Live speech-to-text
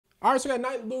All right, so we got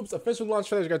Night Loops official launch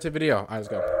trailer. Let's go to the video. All right, let's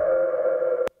go.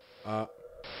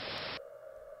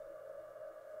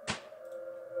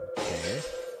 Okay.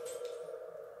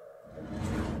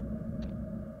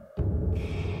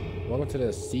 Welcome to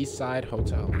the Seaside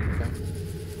Hotel. Okay.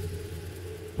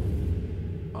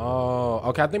 Oh,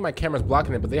 okay. I think my camera's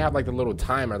blocking it, but they have like the little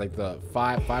timer, like the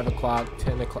 5 o'clock,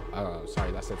 10 o'clock.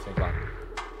 Sorry, that's at 10 o'clock.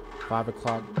 5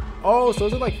 o'clock. Oh, so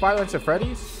is it like Five Nights at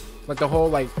Freddy's? Like the whole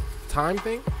like time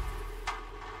thing?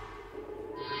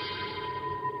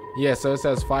 Yeah, so it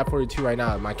says 5:42 right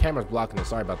now. My camera's blocking it.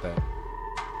 Sorry about that.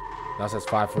 Now it says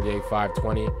 5:48,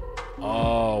 5:20.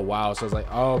 Oh, wow. So it's like,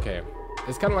 oh, okay.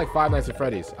 It's kind of like Five Nights at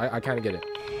Freddy's. I kind of get it.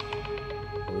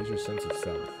 Lose your sense of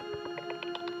self.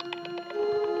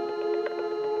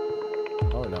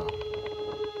 Oh, no.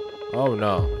 Oh,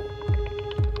 no.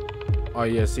 Oh,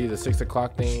 yeah. See the 6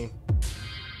 o'clock thing?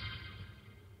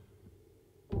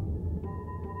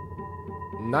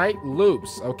 Night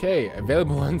Loops. Okay.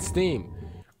 Available on Steam.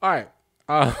 All right.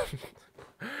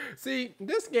 See,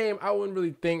 this game, I wouldn't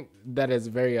really think that is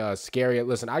very scary.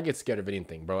 Listen, I get scared of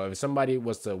anything, bro. If somebody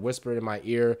was to whisper in my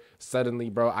ear suddenly,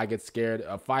 bro, I get scared.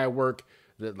 A firework,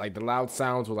 like the loud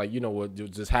sounds will, like, you know, would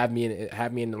just have me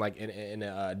in like in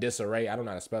a disarray. I don't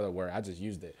know how to spell the word. I just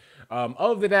used it.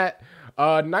 Other than that,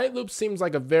 Night Loop seems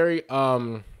like a very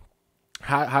how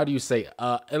do you say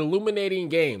illuminating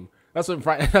game. That's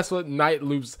what Night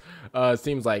Loops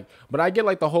seems like. But I get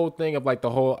like the whole thing of like the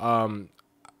whole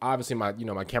obviously my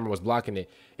camera was blocking it.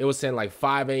 It was saying like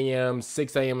 5 a.m.,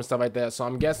 6 a.m. and stuff like that. So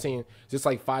I'm guessing just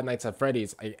like Five Nights at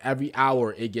Freddy's, like every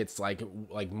hour it gets like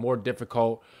more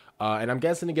difficult. And I'm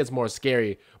guessing it gets more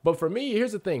scary. But for me,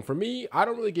 here's the thing. For me, I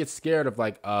don't really get scared of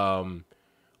like okay.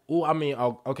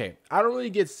 I don't really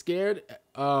get scared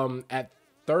at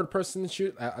third person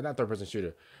shoot not third person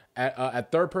shooter.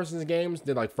 At third person games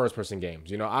than like first person games.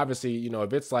 You know, obviously, you know,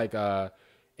 if it's like you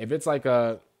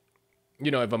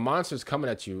know, if a monster's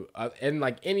coming at you in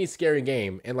like any scary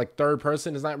game and like third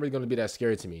person, is not really going to be that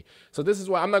scary to me. So this is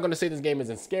why I'm not going to say this game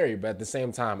isn't scary, but at the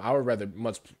same time, I would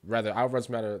much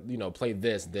rather, you know, play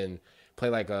this than play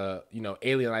like a, you know,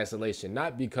 Alien Isolation.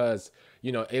 Not because,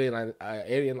 you know,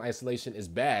 Alien Isolation is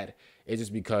bad. It's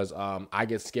just because I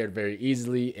get scared very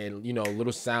easily, and you know,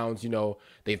 little sounds, you know,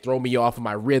 they throw me off of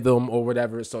my rhythm or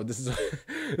whatever. So this is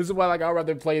this is why like I'd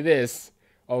rather play this.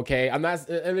 Okay, I'm not,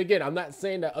 and again, I'm not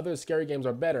saying that other scary games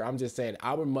are better. I'm just saying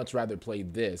I would much rather play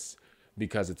this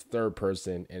because it's third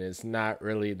person and it's not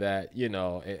really that, you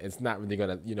know, it's not really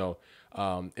gonna, you know,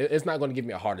 it's not gonna give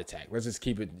me a heart attack. Let's just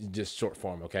keep it just short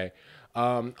form, okay?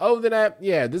 Other than that,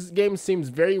 yeah, this game seems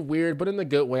very weird, but in a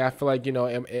good way. I feel like, you know,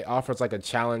 it offers like a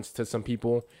challenge to some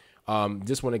people.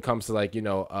 Just when it comes to like, you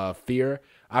know, fear,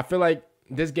 I feel like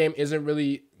this game isn't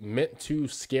really meant to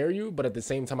scare you, but at the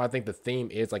same time, I think the theme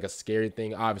is like a scary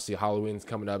thing. Obviously, Halloween's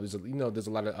coming up. There's there's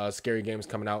a lot of scary games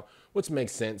coming out, which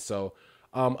makes sense. So,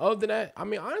 other than that, I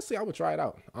mean, honestly, I would try it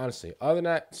out. Honestly, other than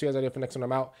that, see you guys later for next one.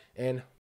 I'm out and